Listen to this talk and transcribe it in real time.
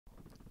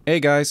Hey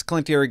guys,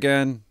 Clint here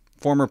again,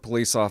 former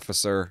police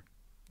officer,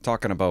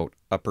 talking about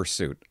a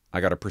pursuit.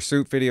 I got a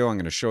pursuit video I'm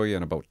going to show you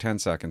in about 10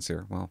 seconds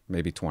here. Well,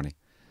 maybe 20.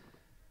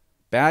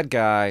 Bad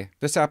guy,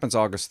 this happens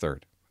August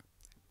 3rd.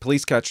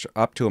 Police catch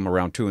up to him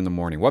around 2 in the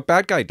morning. What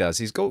bad guy does,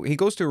 he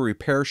goes to a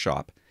repair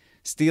shop,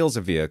 steals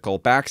a vehicle,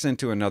 backs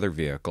into another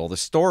vehicle. The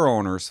store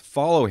owners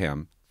follow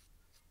him,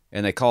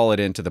 and they call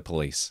it in to the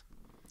police.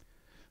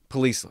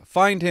 Police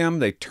find him.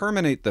 They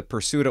terminate the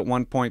pursuit at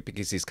one point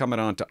because he's coming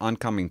onto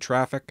oncoming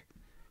traffic.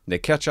 They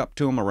catch up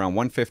to him around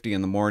 1:50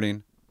 in the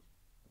morning.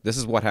 This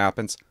is what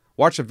happens.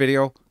 Watch the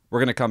video. We're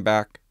going to come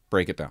back,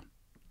 break it down.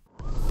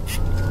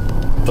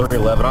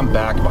 3011, I'm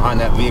back behind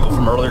that vehicle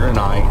from earlier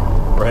tonight.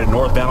 We're headed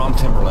northbound on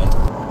Timberland.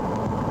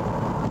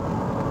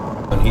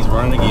 And he's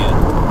running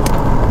again.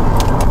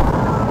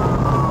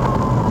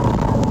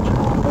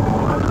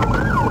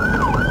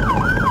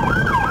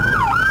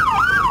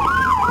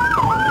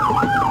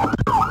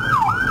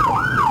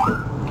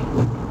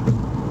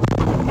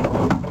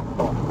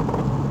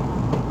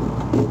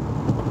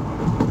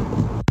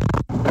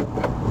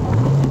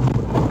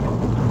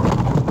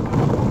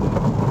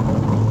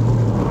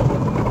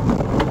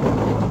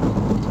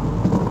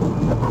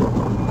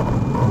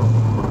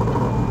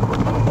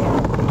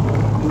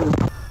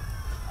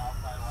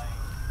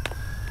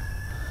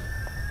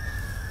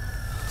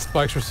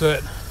 Spikes are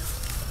set.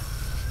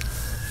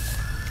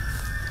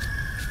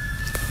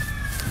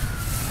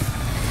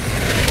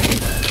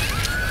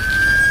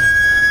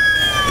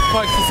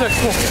 Spikes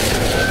successful.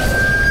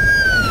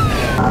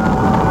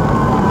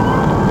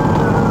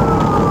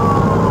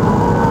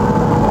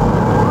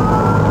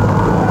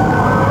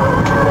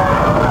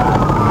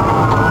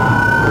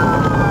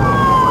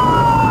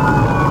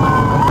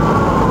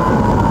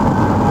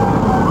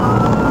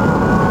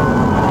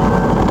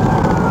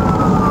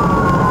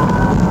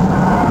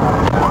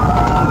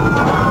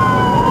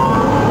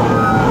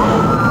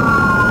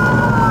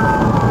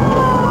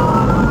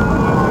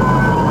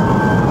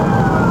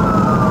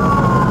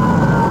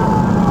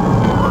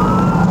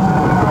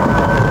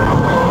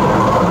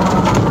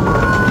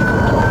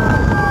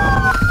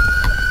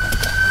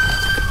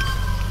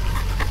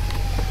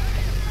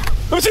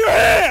 Let me see your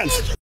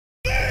hands!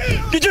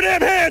 Get your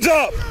damn hands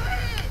up!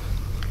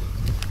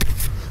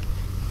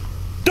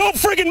 Don't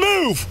freaking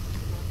move!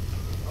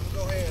 I'm gonna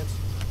go hands.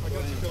 I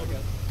got you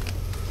covered.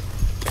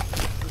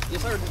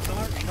 Yes, sir. Don't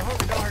hurt me.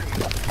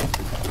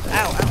 Ow,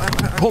 ow,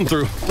 ow, ow. Pull him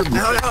through.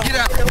 No, no. Get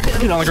out.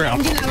 Get on the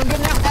ground. Get out,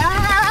 get out.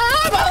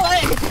 Ah, my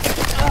leg.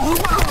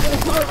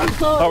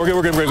 Oh, we're good,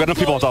 we're good. We've got enough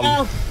people on top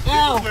of him.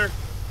 Ow,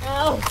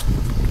 ow, ow.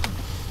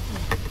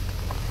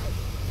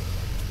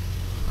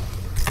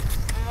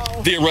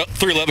 The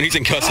 311, he's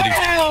in custody.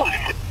 Ow.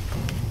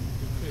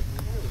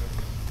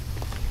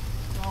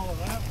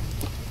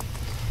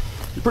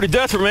 You're pretty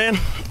desperate, man.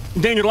 You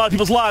endangered a lot of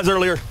people's lives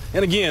earlier.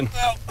 And again.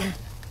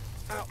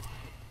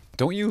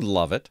 Don't you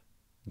love it?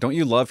 Don't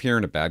you love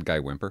hearing a bad guy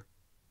whimper?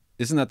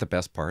 Isn't that the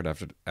best part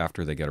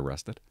after they get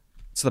arrested?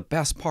 It's the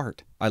best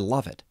part. I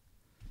love it.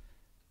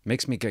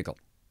 Makes me giggle.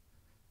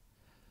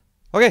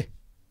 Okay,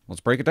 let's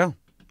break it down.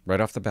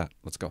 Right off the bat.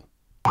 Let's go.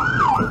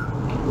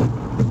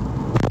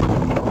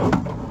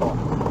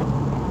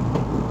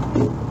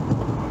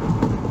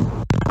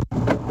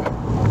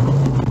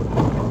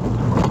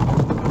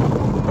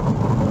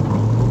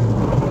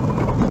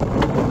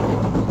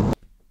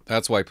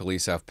 That's why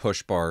police have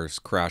push bars,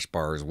 crash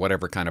bars,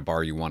 whatever kind of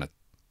bar you want to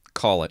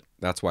call it.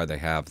 That's why they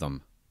have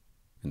them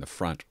in the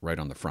front, right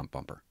on the front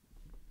bumper.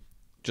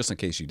 Just in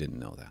case you didn't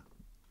know that.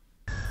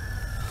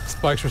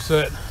 Spikes are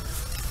set.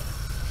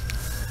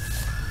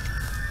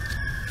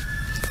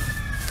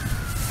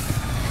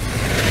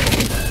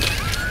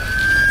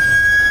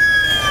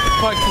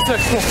 Spikes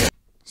successful.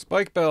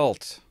 Spike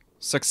belt.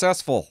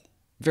 Successful.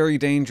 Very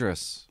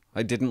dangerous.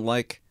 I didn't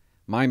like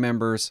my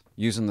members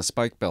using the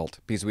spike belt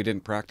because we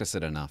didn't practice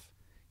it enough.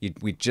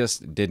 We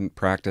just didn't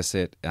practice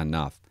it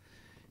enough.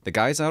 The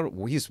guy's out.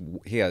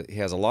 He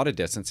has a lot of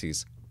distance.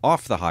 He's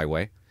off the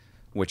highway,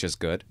 which is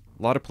good.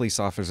 A lot of police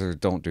officers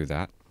don't do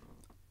that.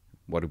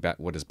 What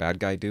does bad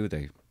guy do?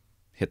 They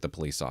hit the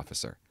police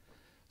officer.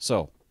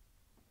 So,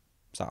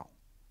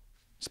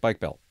 spike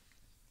belt.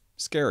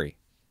 Scary.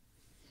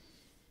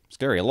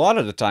 Scary. A lot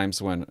of the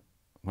times when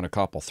a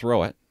cop will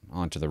throw it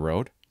onto the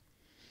road,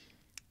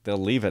 they'll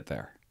leave it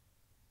there.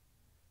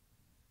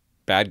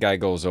 Bad guy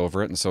goes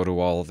over it, and so do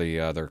all the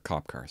other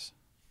cop cars.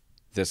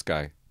 This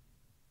guy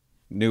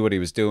knew what he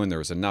was doing. There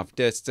was enough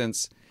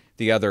distance.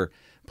 The other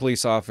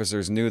police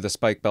officers knew the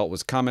spike belt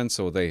was coming,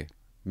 so they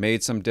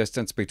made some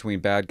distance between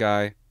bad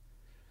guy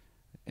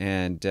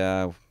and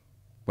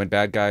when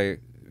bad guy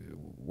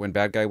went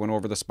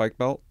over the spike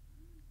belt,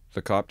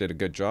 the cop did a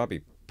good job. He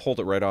pulled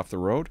it right off the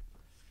road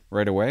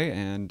right away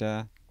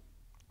and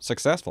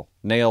successful.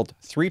 Nailed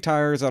 3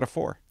 tires out of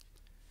 4.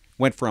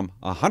 Went from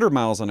 100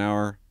 miles an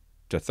hour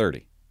to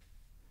 30.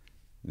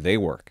 They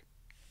work.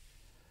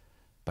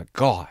 But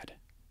God,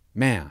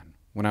 man,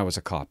 when I was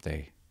a cop,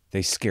 they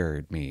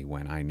scared me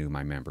when I knew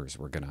my members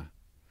were going to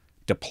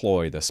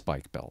deploy the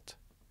spike belt.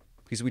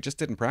 Because we just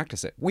didn't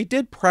practice it. We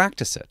did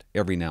practice it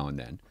every now and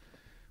then.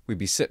 we'd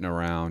be sitting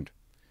around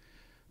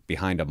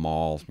behind a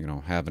mall, you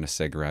know, having a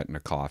cigarette and a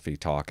coffee,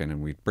 talking,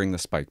 and we'd bring the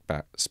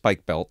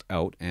spike belt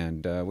out,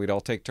 and we'd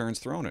all take turns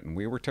throwing it, and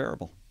we were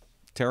terrible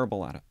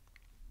at it,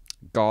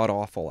 god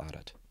awful at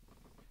it.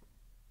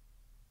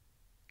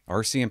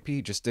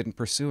 RCMP just didn't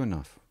pursue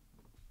enough.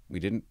 We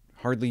didn't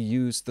hardly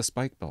use the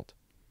spike belt.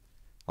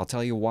 I'll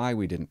tell you why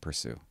we didn't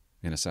pursue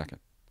in a second.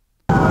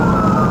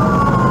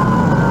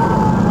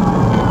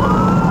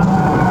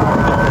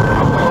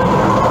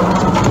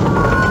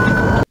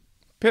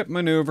 Pit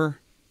maneuver,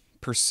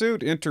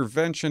 pursuit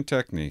intervention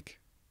technique.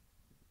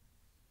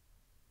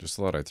 Just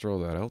thought I'd throw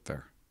that out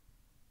there.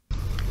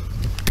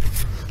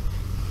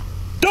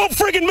 Don't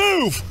freaking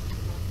move!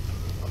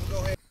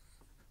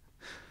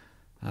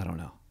 I don't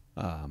know.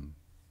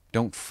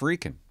 Don't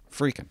freaking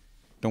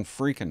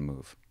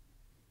move.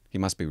 He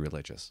must be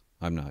religious.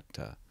 I'm not,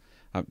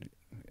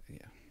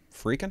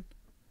 freaking?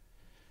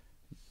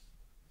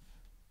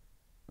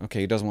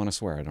 Okay, he doesn't want to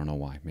swear. I don't know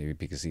why. Maybe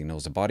because he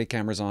knows the body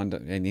camera's on,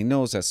 and he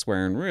knows that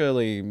swearing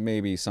really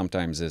maybe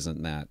sometimes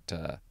isn't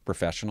that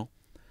professional.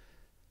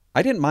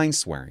 I didn't mind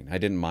swearing. I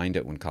didn't mind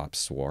it when cops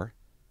swore.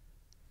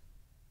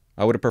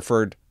 I would have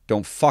preferred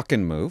don't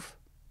fucking move.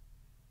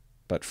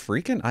 But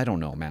freaking? I don't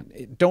know, man.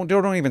 Don't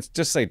even,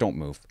 just say don't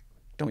move.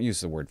 Don't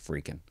use the word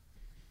freaking.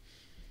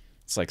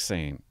 It's like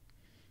saying,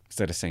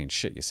 instead of saying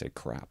shit, you say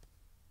crap.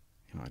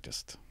 You know,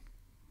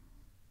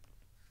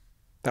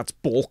 that's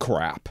bull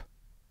crap.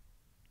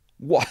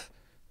 What?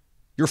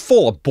 You're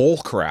full of bull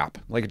crap.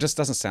 Like, it just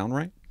doesn't sound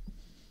right.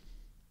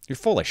 You're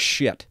full of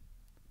shit.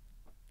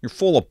 You're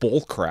full of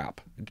bull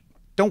crap.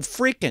 Don't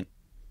freaking.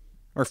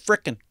 Or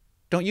frickin'.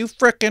 Don't you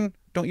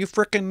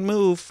frickin'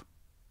 move.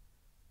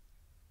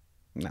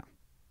 No.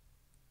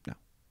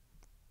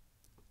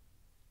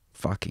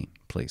 Fucking,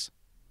 please.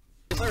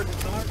 Pull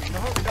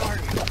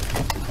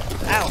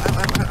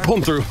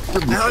him through.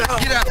 Get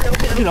out.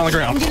 Get on the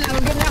ground.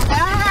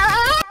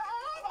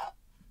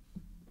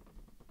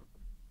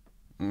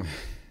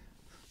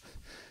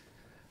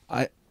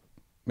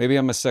 Maybe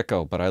I'm a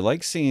sicko, but I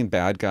like seeing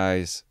bad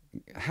guys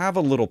have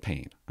a little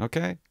pain,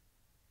 okay?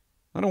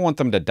 I don't want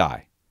them to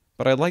die,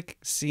 but I like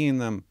seeing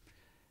them,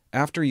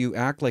 after you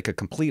act like a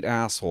complete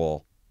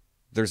asshole,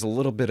 there's a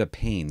little bit of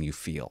pain you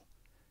feel.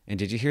 And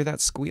did you hear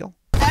that squeal?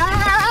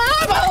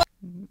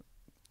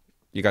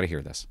 You got to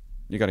hear this.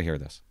 You got to hear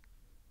this.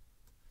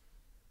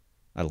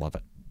 I love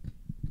it.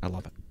 I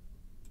love it.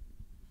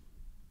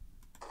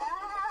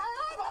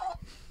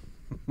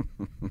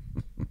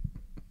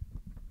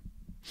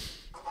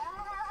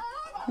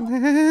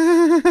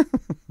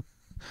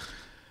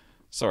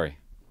 Sorry.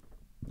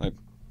 I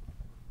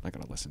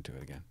gotta listen to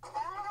it again.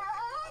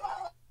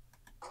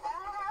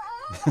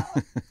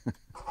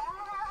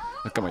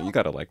 Come on, you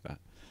gotta like that.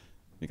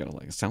 You gotta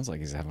like it. Sounds like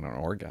he's having an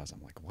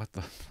orgasm. Like, what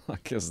the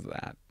fuck is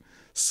that?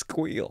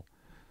 Squeal.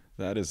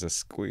 That is a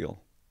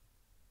squeal.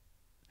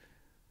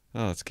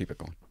 Oh, let's keep it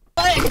going.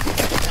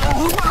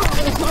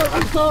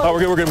 Oh,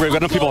 we're good. We've got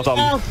enough people on top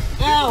of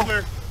him.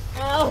 Ow!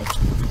 Ow!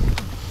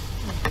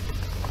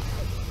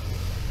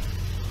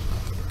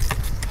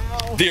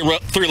 The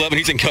 311,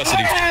 he's in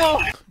custody.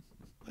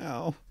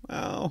 Ow,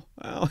 ow,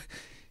 ow.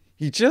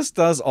 He just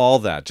does all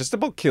that. Just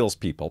about kills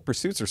people.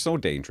 Pursuits are so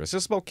dangerous.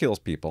 Just about kills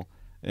people.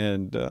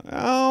 And,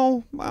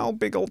 ow,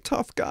 big old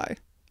tough guy.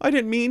 I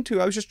didn't mean to.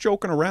 I was just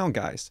joking around,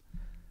 guys.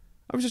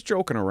 I was just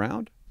joking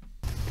around.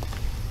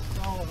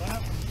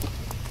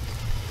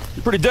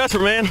 You're pretty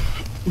desperate, man. You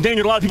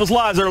endangered a lot of people's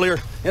lives earlier.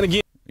 And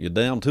again. You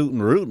damn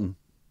tootin' rootin'.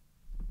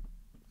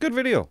 Good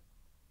video.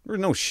 There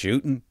was no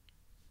shooting.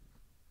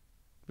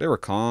 They were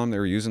calm. They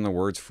were using the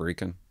words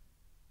freaking.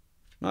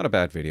 Not a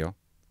bad video.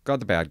 Got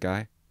the bad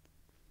guy.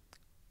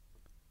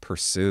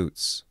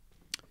 Pursuits.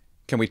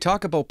 Can we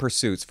talk about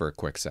pursuits for a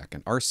quick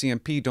second?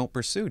 RCMP don't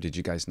pursue. Did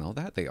you guys know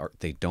that?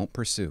 They don't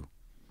pursue.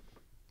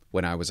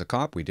 When I was a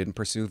cop, we didn't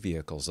pursue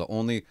vehicles. The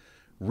only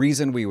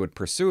reason we would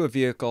pursue a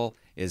vehicle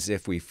is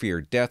if we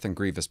feared death and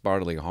grievous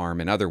bodily harm.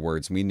 In other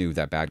words, we knew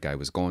that bad guy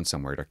was going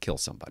somewhere to kill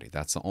somebody.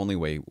 That's the only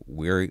way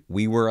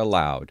we were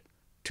allowed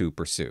to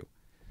pursue.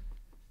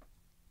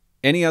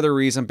 Any other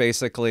reason,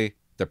 basically,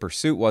 the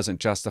pursuit wasn't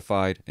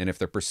justified. And if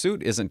the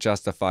pursuit isn't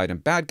justified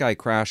and bad guy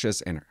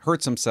crashes and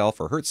hurts himself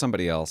or hurts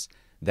somebody else,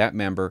 that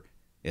member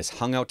is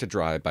hung out to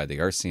dry by the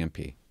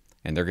RCMP,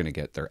 and they're going to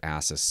get their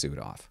asses sued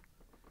off.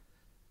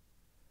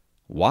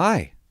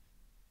 Why?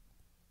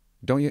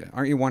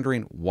 Aren't you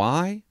wondering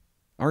why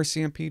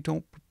RCMP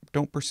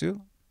don't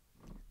pursue?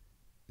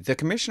 The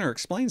commissioner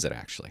explains it,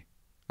 actually.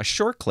 A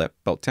short clip,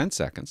 about 10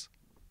 seconds.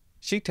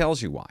 She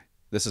tells you why.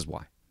 This is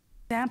why.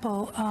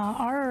 Example,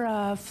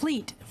 our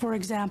fleet, for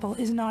example,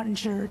 is not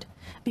insured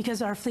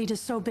because our fleet is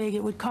so big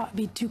it would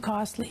be too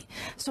costly.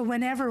 So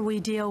whenever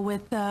we deal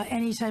with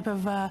any type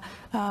of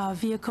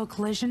vehicle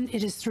collision,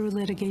 it is through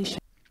litigation.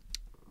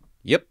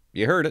 Yep,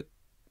 you heard it.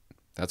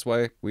 That's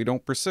why we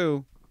don't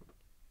pursue,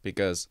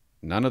 because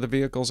none of the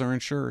vehicles are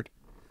insured.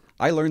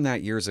 I learned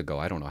that years ago.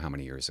 I don't know how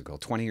many years ago.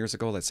 20 years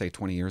ago, let's say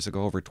 20 years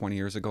ago, over 20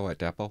 years ago at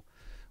Depot,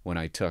 when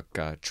I took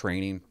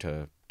training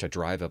to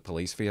drive a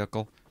police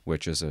vehicle,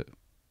 which is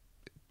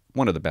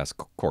one of the best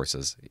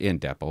courses in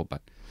depot,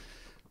 but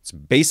it's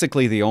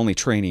basically the only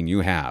training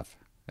you have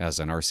as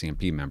an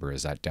RCMP member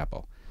is at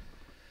depot.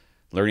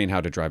 Learning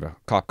how to drive a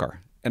cop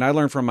car. And I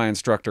learned from my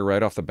instructor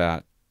right off the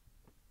bat,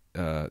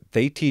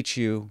 they teach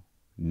you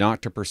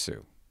not to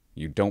pursue.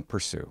 You don't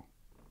pursue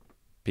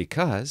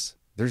because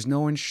there's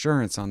no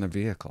insurance on the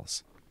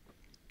vehicles.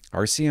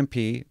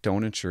 RCMP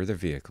don't insure the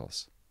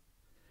vehicles.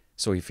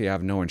 So if you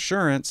have no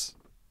insurance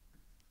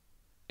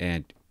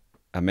and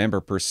a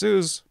member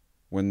pursues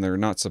when they're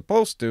not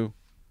supposed to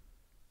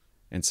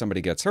and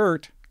somebody gets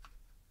hurt,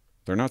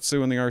 they're not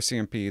suing the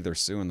RCMP, they're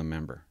suing the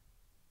member.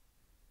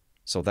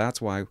 So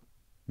that's why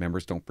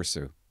members don't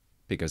pursue,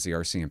 because the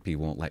RCMP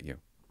won't let you.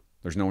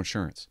 There's no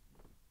insurance.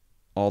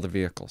 All the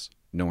vehicles,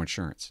 no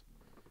insurance.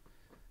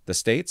 The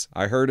States,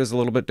 I heard, is a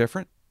little bit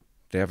different.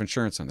 They have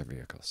insurance on their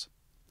vehicles.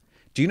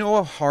 Do you know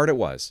how hard it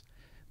was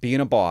being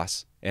a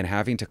boss and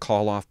having to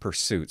call off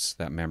pursuits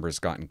that members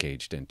got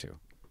engaged into?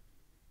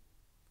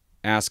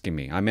 Asking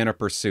me, I'm in a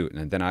pursuit,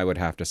 and then I would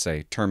have to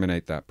say,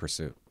 terminate that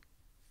pursuit.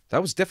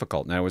 That was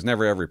difficult. Now, it was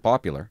never ever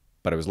popular,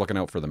 but I was looking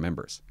out for the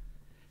members.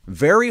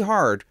 Very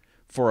hard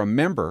for a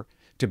member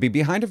to be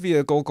behind a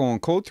vehicle going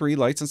code 3,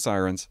 lights and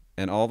sirens,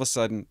 and all of a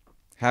sudden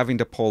having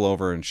to pull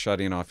over and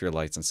shutting off your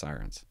lights and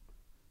sirens.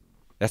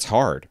 That's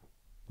hard.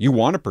 You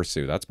want to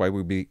pursue. That's why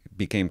we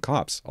became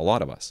cops, a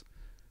lot of us.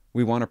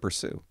 We want to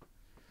pursue.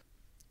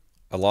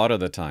 A lot of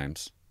the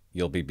times,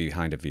 you'll be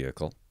behind a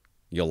vehicle,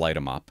 you'll light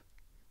them up,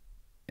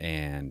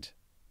 and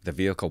the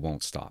vehicle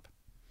won't stop.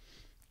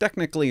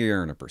 Technically,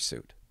 you're in a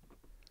pursuit.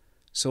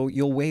 So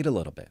you'll wait a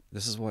little bit.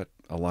 This is what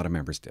a lot of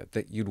members did.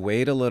 That you'd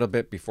wait a little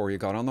bit before you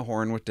got on the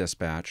horn with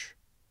dispatch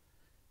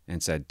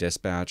and said,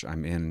 dispatch,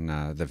 I'm in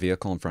the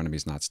vehicle in front of me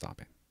is not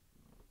stopping.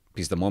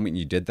 Because the moment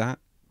you did that,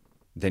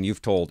 then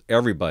you've told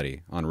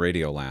everybody on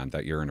Radio Land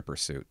that you're in a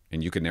pursuit.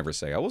 And you could never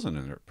say, I wasn't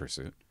in a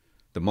pursuit.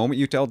 The moment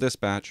you tell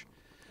dispatch.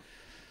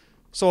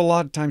 So a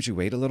lot of times you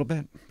wait a little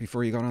bit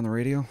before you got on the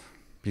radio.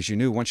 Because you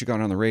knew once you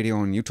got on the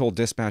radio and you told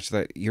dispatch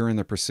that you're in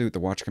the pursuit, the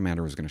watch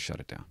commander was going to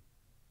shut it down.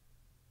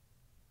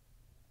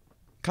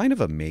 Kind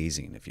of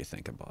amazing if you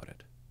think about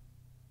it.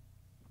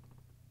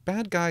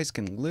 Bad guys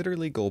can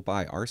literally go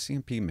by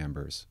RCMP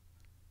members,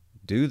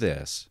 do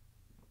this,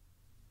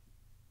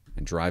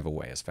 and drive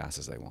away as fast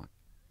as they want.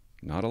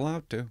 Not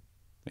allowed to.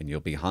 And you'll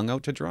be hung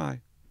out to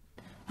dry.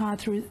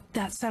 Through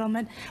that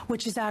settlement,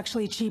 which is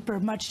actually cheaper,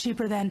 much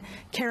cheaper than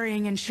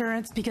carrying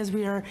insurance, because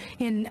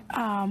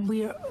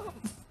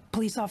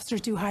police officers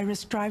do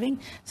high-risk driving,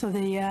 so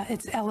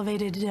it's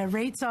elevated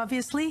rates,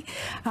 obviously,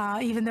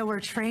 even though we're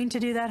trained to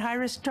do that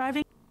high-risk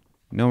driving.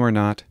 No, we're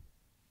not.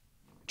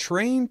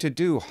 Trained to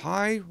do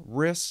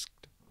high-risk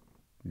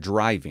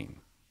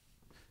driving.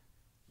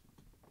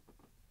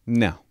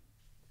 No.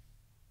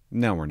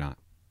 No, we're not.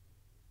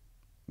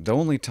 The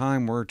only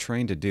time we're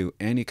trained to do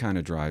any kind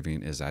of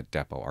driving is at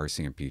depot,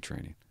 RCMP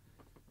training.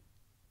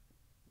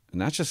 And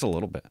that's just a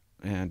little bit.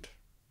 And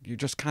you're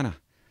just kind of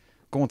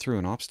going through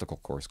an obstacle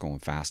course, going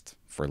fast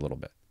for a little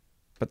bit.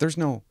 But there's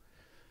no,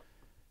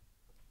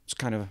 it's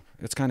kind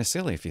of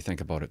silly if you think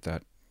about it,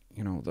 that,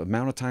 you know, the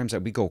amount of times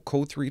that we go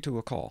code 3 to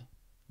a call,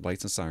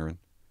 lights and siren,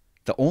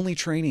 the only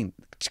training,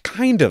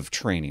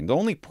 the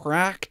only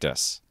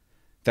practice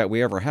that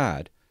we ever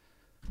had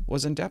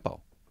was in depot.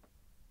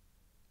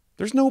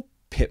 There's no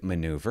pit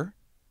maneuver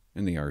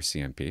in the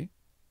RCMP.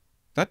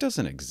 That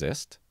doesn't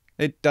exist.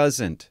 It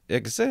doesn't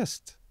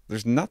exist.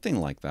 There's nothing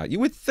like that. You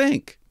would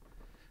think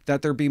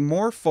that there'd be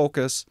more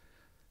focus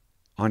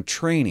on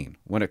training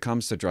when it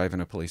comes to driving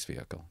a police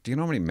vehicle. Do you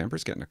know how many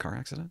members get in a car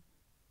accident?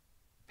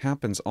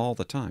 Happens all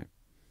the time.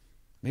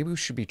 Maybe we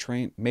should be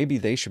trained. Maybe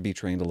they should be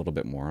trained a little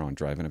bit more on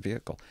driving a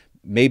vehicle.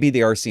 Maybe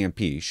the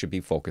RCMP should be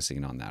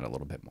focusing on that a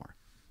little bit more.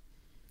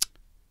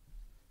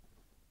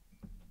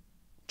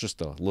 Just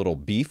a little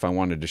beef I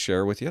wanted to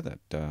share with you that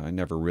I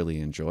never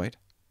really enjoyed.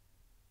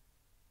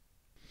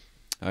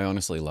 I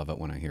honestly love it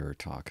when I hear her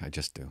talk. I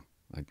just do.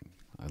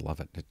 I love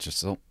it. It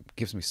just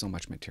gives me so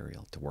much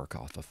material to work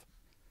off of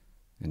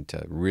and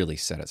to really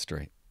set it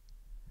straight.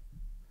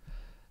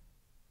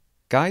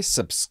 Guys,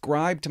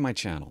 subscribe to my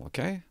channel,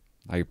 okay?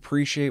 I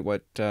appreciate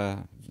what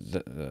the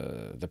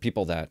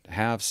people that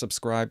have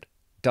subscribed.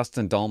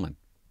 Dustin Dahlman.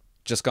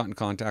 Just got in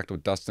contact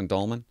with Dustin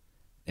Dahlman,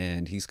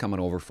 and he's coming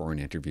over for an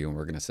interview, and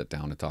we're going to sit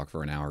down and talk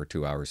for an hour,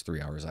 2 hours,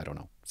 3 hours, I don't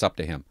know. It's up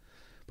to him.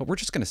 But we're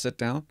just going to sit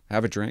down,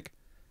 have a drink,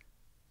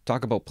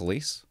 talk about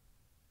police,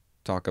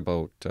 talk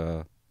about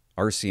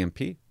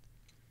RCMP,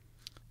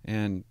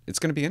 and it's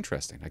going to be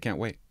interesting. I can't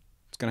wait.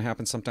 It's going to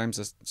happen sometime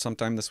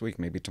this week,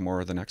 maybe tomorrow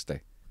or the next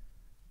day.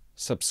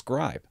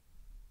 Subscribe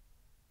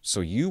so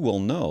you will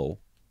know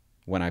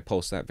when I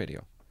post that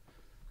video.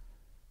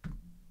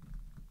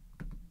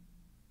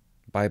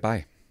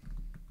 Bye-bye.